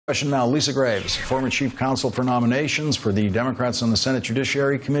Now, Lisa Graves, former chief counsel for nominations for the Democrats on the Senate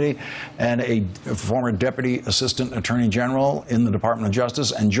Judiciary Committee and a former deputy assistant attorney general in the Department of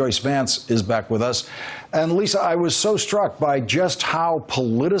Justice, and Joyce Vance is back with us. And Lisa, I was so struck by just how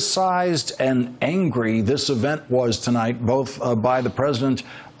politicized and angry this event was tonight, both by the president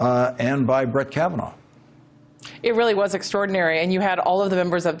and by Brett Kavanaugh. It really was extraordinary, and you had all of the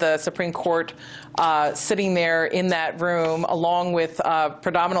members of the Supreme Court sitting there in that room, along with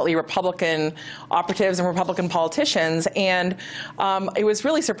predominantly Republican operatives and Republican politicians. And it was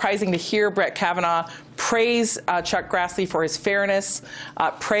really surprising to hear Brett Kavanaugh praise Chuck Grassley for his fairness,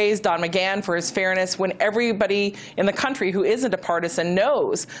 praise Don McGahn for his fairness, when everybody in the country who isn't a partisan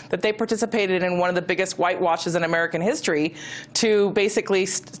knows that they participated in one of the biggest whitewashes in American history to basically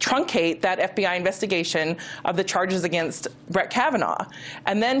truncate that FBI investigation of the charges against Brett Kavanaugh.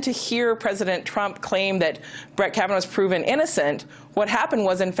 And then to hear President Trump claim that Brett Kavanaugh was proven innocent, what happened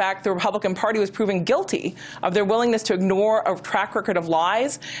was, in fact, the Republican Party was proven guilty of their willingness to ignore a track record of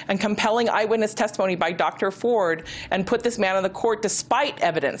lies and compelling eyewitness testimony by Dr. Ford and put this man on the court despite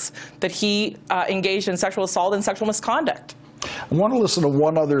evidence that he engaged in sexual assault and sexual misconduct. I want to listen to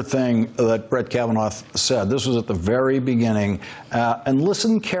one other thing that Brett Kavanaugh said. This was at the very beginning. And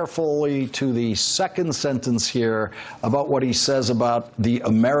listen carefully to the second sentence here about what he says about the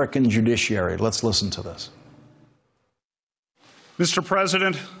American judiciary. Let's listen to this. Mr.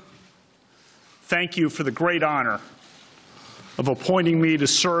 President, thank you for the great honor of appointing me to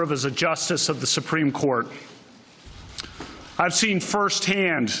serve as a justice of the Supreme Court. I've seen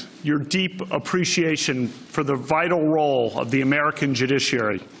firsthand your deep appreciation for the vital role of the American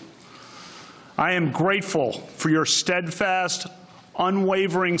judiciary. I am grateful for your steadfast,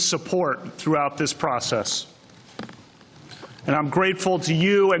 unwavering support throughout this process. And I'm grateful to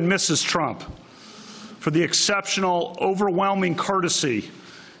you and Mrs. Trump for the exceptional, overwhelming courtesy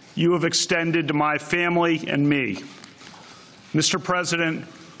you have extended to my family and me. Mr. President,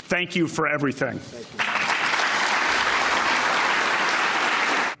 thank you for everything.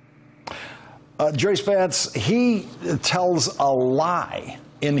 Joyce Vance, he tells a lie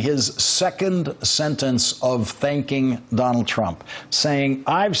in his second sentence of thanking Donald Trump, saying,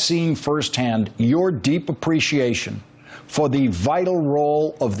 I've seen firsthand your deep appreciation for the vital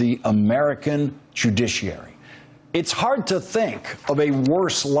role of the American judiciary. It's hard to think of a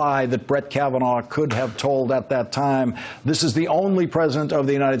worse lie that Brett Kavanaugh could have told at that time. This is the only president of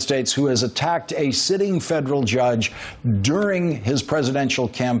the United States who has attacked a sitting federal judge during his presidential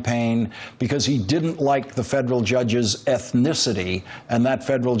campaign because he didn't like the federal judge's ethnicity, and that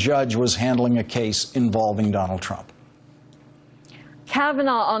federal judge was handling a case involving Donald Trump.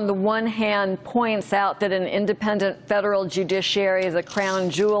 Kavanaugh, on the one hand, points out that an independent federal judiciary is a crown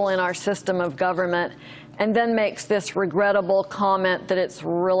jewel in our system of government, and then makes this regrettable comment that it's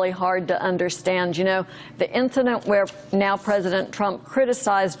really hard to understand. You know, the incident where now President Trump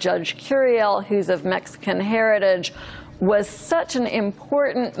criticized Judge Curiel, who's of Mexican heritage, was such an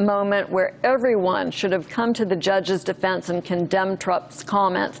important moment where everyone should have come to the judge's defense and condemned Trump's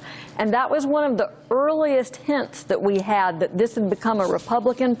comments. And that was one of the earliest hints that we had that this had become a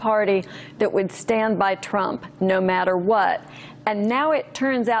Republican Party that would stand by Trump no matter what. And now it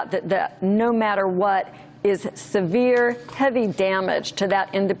turns out that the no matter what is severe, heavy damage to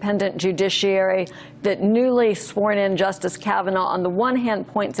that independent judiciary that newly sworn-in Justice Kavanaugh, on the one hand,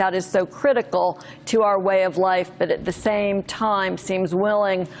 points out is so critical to our way of life, but at the same time seems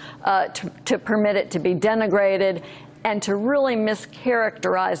willing to permit it to be denigrated and to really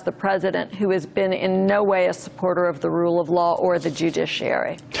mischaracterize the president, who has been in no way a supporter of the rule of law or the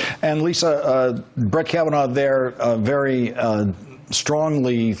judiciary. And Lisa, Brett Kavanaugh there very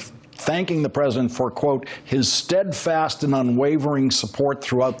strongly thanking the president for, quote, his steadfast and unwavering support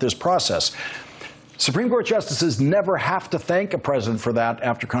throughout this process. Supreme Court justices never have to thank a president for that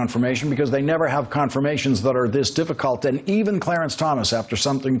after confirmation, because they never have confirmations that are this difficult. And even Clarence Thomas, after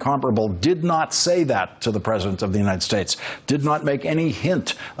something comparable, did not say that to the president of the United States, did not make any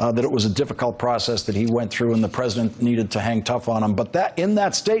hint that it was a difficult process that he went through and the president needed to hang tough on him. But that, in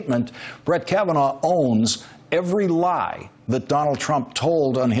that statement, Brett Kavanaugh owns every lie that Donald Trump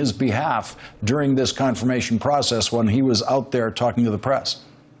told on his behalf during this confirmation process when he was out there talking to the press.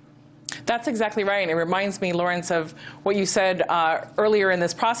 That's exactly right. And it reminds me, Lawrence, of what you said earlier in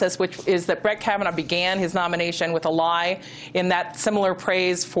this process, which is that Brett Kavanaugh began his nomination with a lie in that similar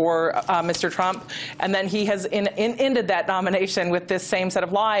praise for Mr. Trump. And then he has ended that nomination with this same set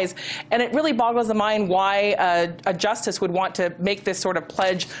of lies. And it really boggles the mind why a justice would want to make this sort of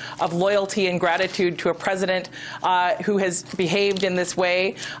pledge of loyalty and gratitude to a president who has behaved in this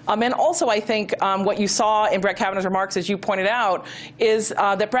way. And also, I think what you saw in Brett Kavanaugh's remarks, as you pointed out, is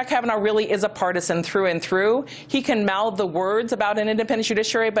that Brett Kavanaugh really is a partisan through and through. He can mouth the words about an independent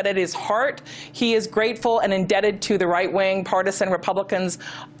judiciary, but at his heart, he is grateful and indebted to the right-wing partisan Republicans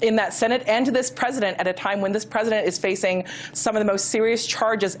in that Senate and to this president at a time when this president is facing some of the most serious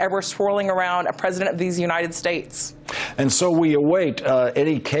charges ever swirling around a president of these United States. And so we await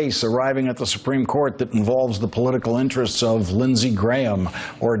any case arriving at the Supreme Court that involves the political interests of Lindsey Graham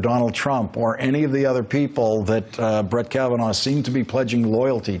or Donald Trump or any of the other people that Brett Kavanaugh seemed to be pledging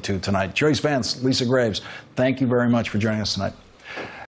loyalty to tonight. Joyce Vance, Lisa Graves, thank you very much for joining us tonight.